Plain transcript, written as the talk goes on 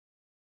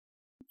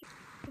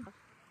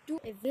do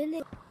a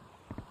village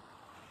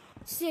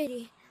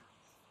city.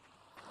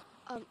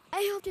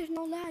 I hope there's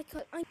no lag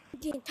because I'm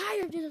getting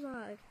tired of this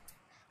lag.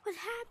 What's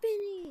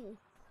happening?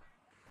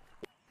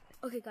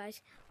 Okay,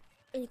 guys.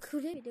 In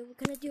today's video, we're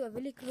gonna do a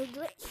really cool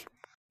glitch.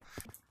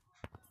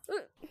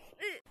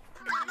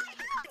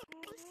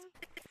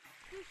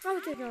 How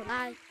much is no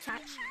lag?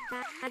 Chat.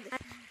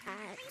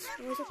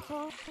 What's it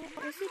called?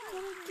 What's it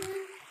called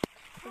again?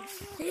 The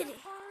city.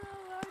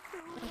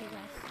 Okay,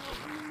 guys.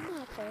 I'm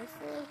not close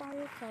for a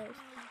while because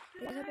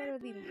it's about to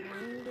be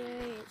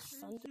Monday. It's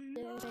Sunday.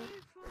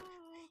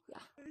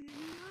 Yeah.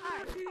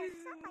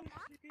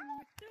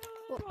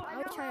 Well,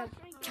 I'll try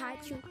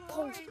to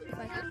post if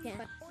I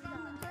can.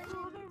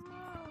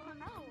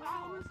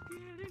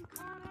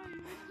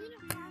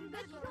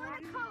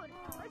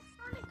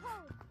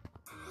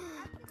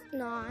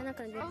 No, I'm not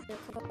gonna do the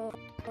code.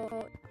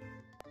 Call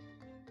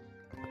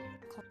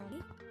me.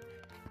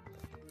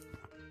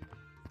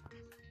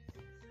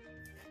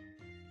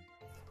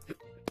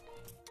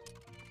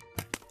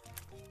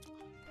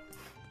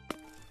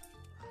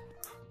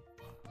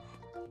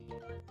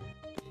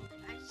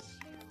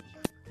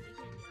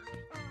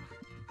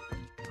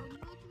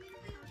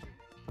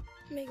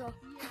 Migo.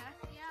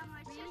 Yeah,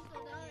 my sister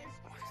does.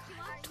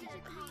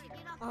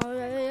 Oh,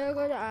 yeah,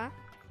 go there.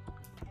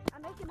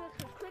 I'm making this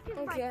as quick as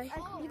Okay,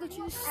 you go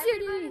to the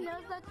city. Everybody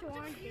knows that you're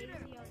on Daisy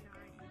 09.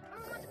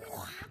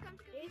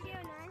 Daisy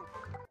 09?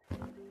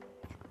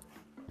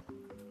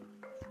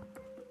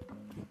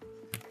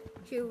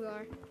 Here we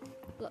are.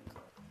 Look.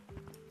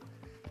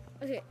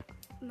 Okay,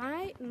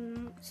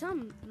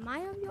 some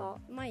of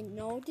y'all might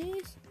know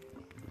this.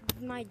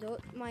 Might know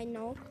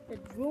the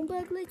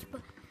Roomba glitch,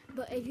 but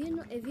if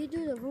you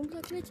do the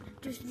Roomba glitch,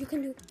 you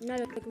can do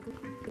another.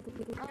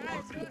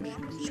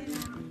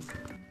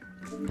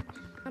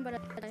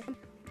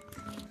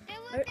 Hey,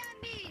 look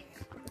at me!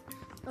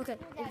 Okay,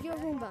 if you're a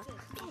Roomba,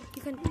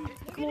 you can come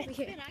over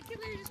here. Look at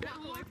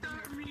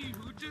me.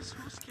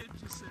 Whose kid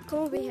just said it? Come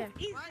over here.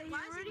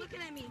 Why is he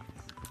looking at me?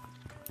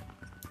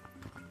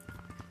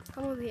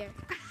 Come over here.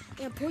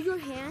 And pull your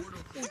hand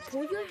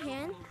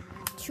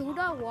to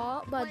the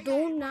wall, but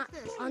don't not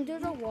under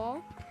the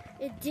wall.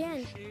 And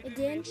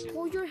then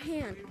pull your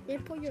hand.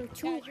 Then put your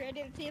two hands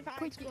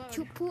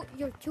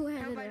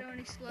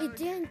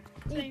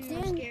in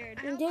there.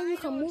 And then you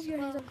can move your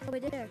hands over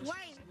there.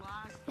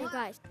 Hey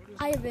guys,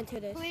 I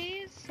invented this.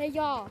 Please? Hey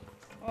y'all.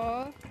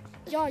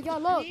 Y'all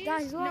look,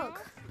 guys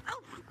look.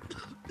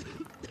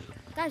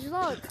 Guys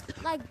look.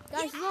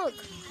 Guys look.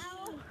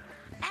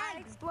 I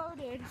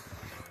exploded.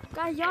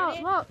 Guys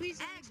y'all look. Please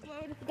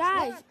explode.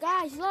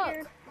 Guys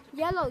look.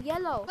 Yellow.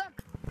 Y'all.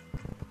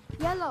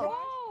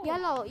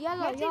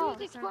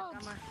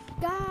 Explodes.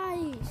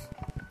 Guys.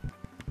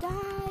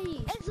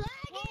 It's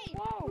lagging.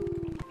 Whoa.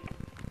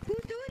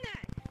 Who's doing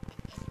that?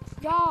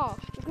 Y'all.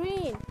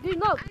 Green.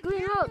 Look.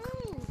 Green.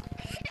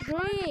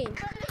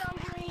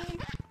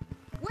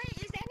 Wait,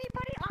 is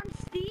anybody on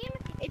Steam?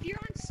 If you're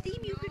on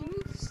Steam, you can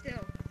move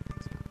still.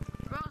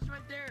 Bro's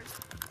right there.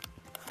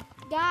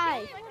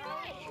 Guys.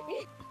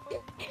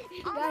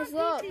 Guys,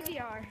 look.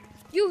 DCVR.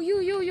 You.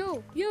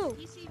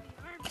 DCVR?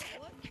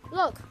 What?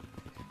 Look.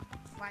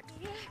 What?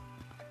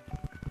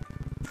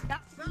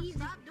 Stop doing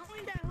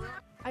that.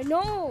 I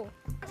know.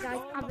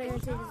 Guys, I'm gonna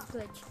take this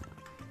glitch.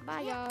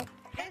 Bye, y'all.